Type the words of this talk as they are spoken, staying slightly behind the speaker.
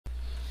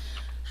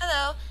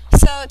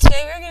So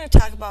today we're going to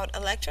talk about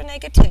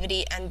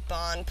electronegativity and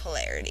bond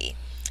polarity.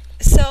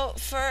 So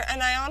for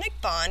an ionic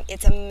bond,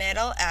 it's a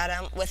metal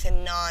atom with a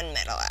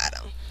non-metal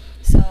atom.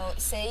 So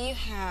say you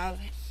have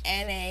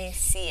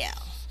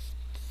NaCl,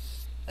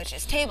 which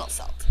is table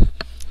salt.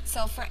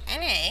 So for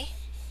Na,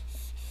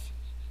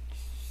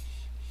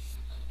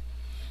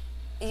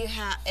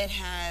 it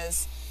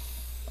has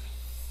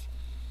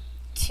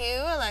 2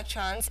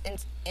 electrons in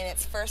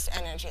its first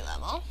energy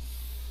level,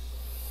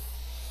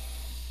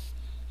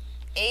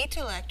 8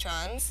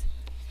 electrons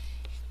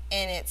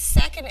in its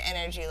second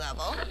energy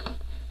level,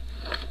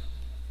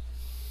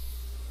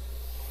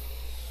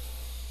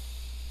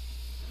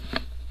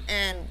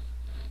 and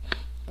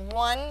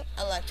 1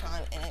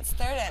 electron in its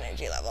third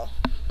energy level.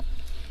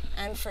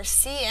 And for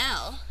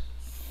Cl,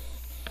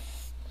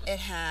 it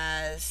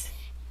has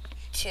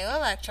 2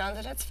 electrons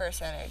in its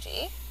first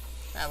energy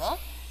level,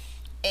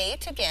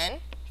 8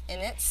 again in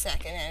its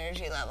second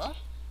energy level,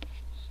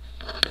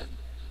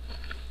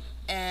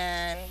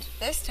 and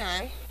this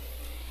time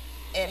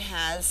it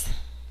has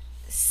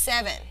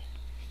 7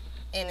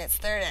 in its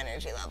third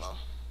energy level.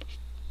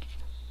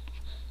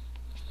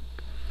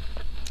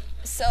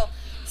 So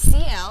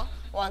Cl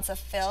wants a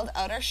filled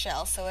outer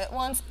shell, so it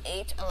wants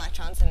 8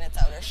 electrons in its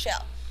outer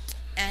shell.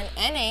 And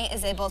Na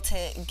is able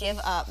to give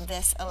up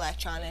this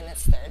electron in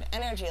its third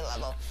energy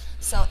level.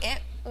 So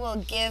it will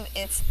give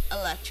its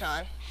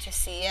electron to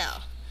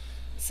Cl.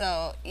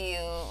 So you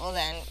will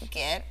then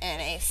get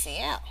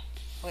NaCl,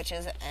 which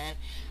is an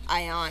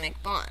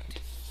ionic bond.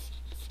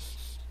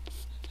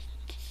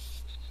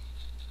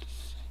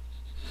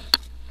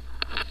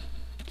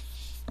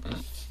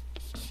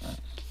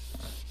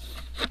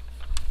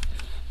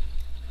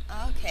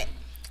 Okay,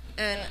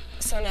 and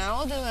so now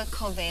we'll do a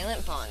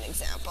covalent bond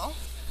example.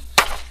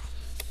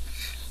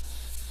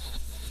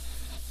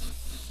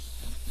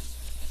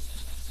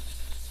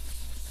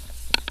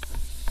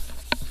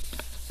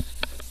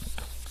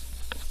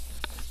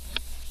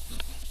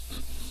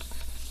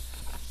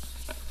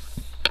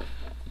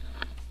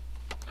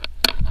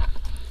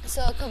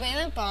 So a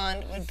covalent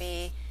bond would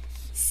be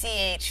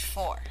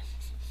CH4.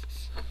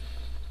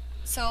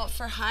 So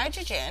for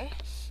hydrogen,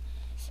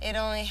 it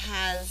only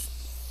has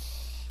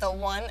the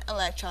 1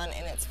 electron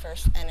in its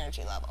first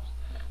energy level.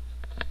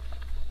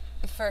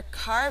 For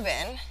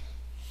carbon,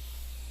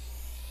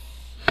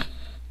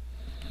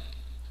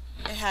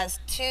 it has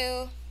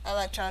 2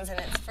 electrons in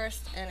its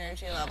first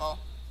energy level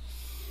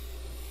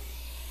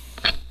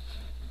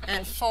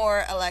and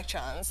 4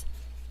 electrons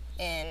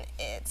in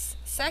its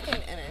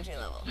second energy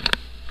level.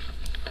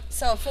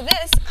 So for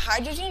this,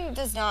 hydrogen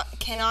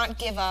cannot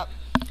give up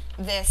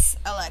this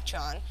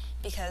electron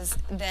because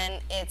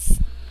then its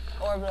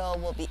orbital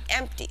will be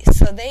empty.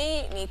 So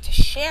they need to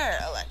share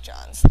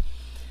electrons.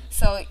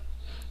 So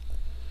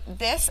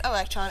this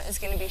electron is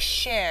going to be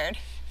shared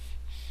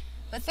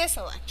with this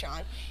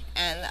electron,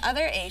 and the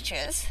other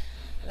H's,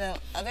 the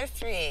other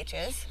 3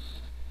 H's,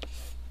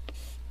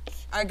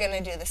 are going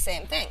to do the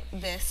same thing.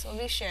 This will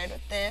be shared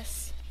with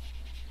this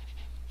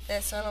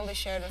one will be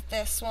shared with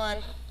this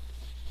one,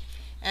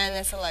 and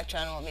this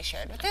electron will be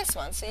shared with this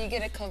one. So you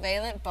get a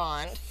covalent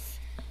bond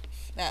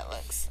that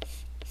looks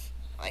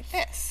like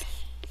this.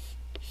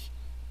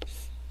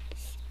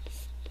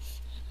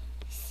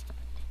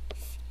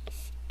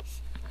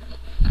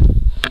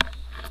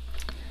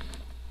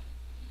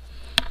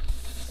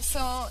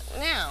 So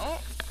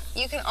now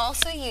you can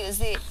also use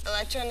the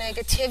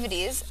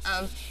electronegativities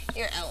of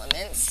your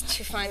elements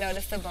to find out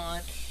if the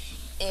bond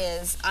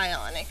is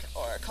ionic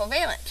or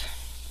covalent.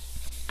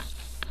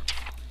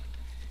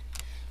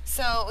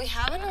 So we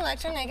have an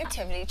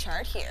electronegativity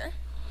chart here,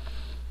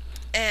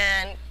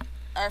 and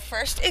our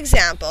first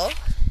example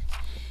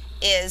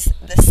is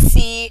the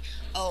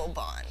CO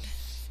bond.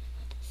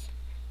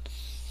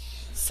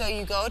 So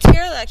you go to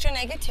your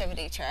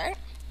electronegativity chart,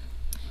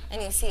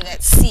 and you see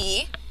that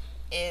C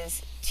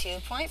is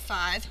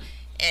 2.5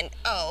 and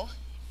O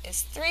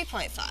is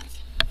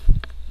 3.5.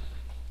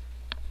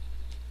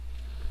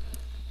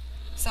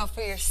 So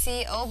for your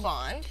CO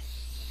bond,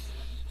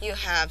 you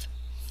have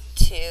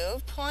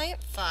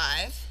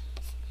 2.5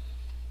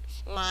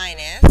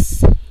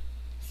 minus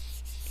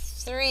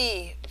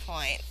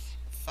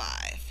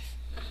 3.5,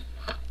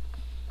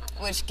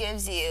 which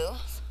gives you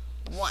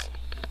 1.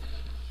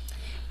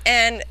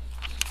 And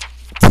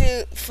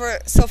for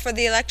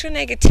the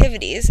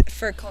electronegativities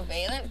for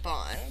covalent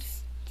bond,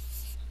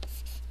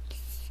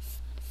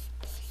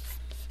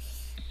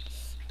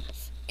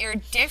 your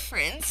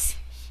difference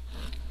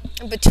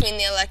between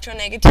the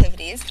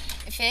electronegativities,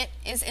 if it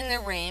is in the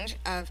range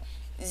of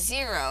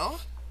 0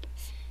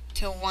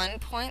 to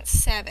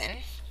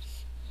 1.7,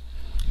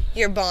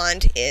 your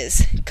bond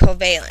is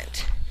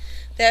covalent.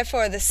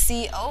 Therefore, the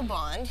CO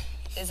bond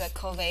is a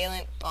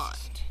covalent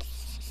bond.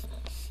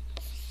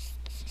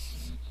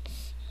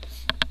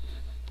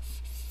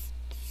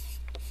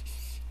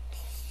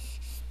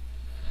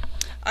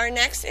 Our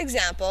next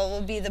example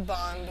will be the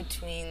bond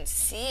between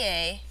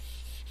Ca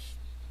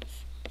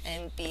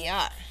and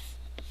Br.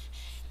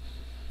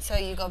 So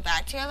you go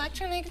back to your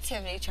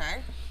electronegativity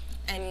chart,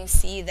 and you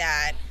see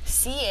that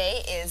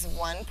Ca is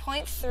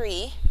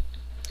 1.3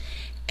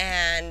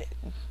 and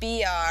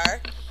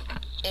Br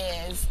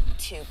is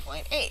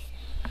 2.8.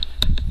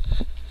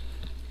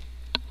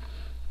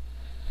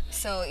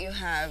 So you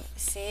have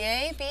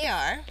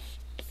CaBr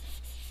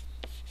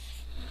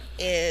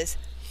is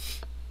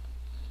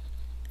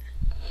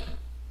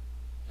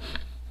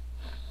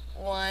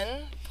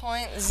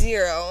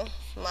 1.0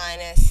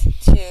 minus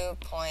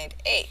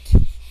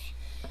 2.8,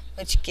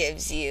 which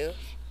gives you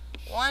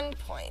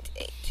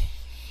 1.8.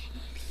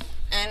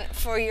 And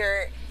for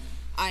your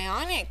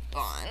ionic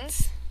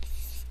bonds,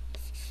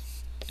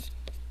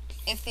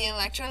 if the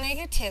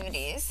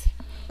electronegativities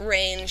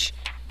range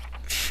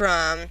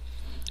from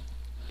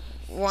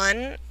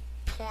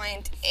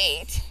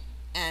 1.8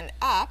 and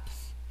up,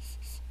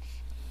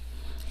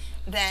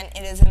 then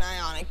it is an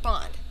ionic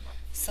bond.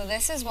 So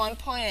this is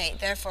 1.8,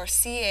 therefore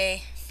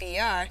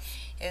CaBr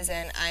is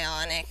an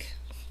ionic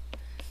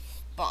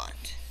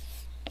bond.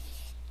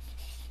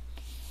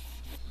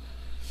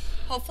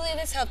 Hopefully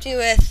this helped you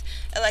with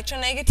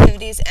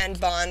electronegativities and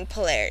bond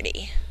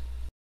polarity.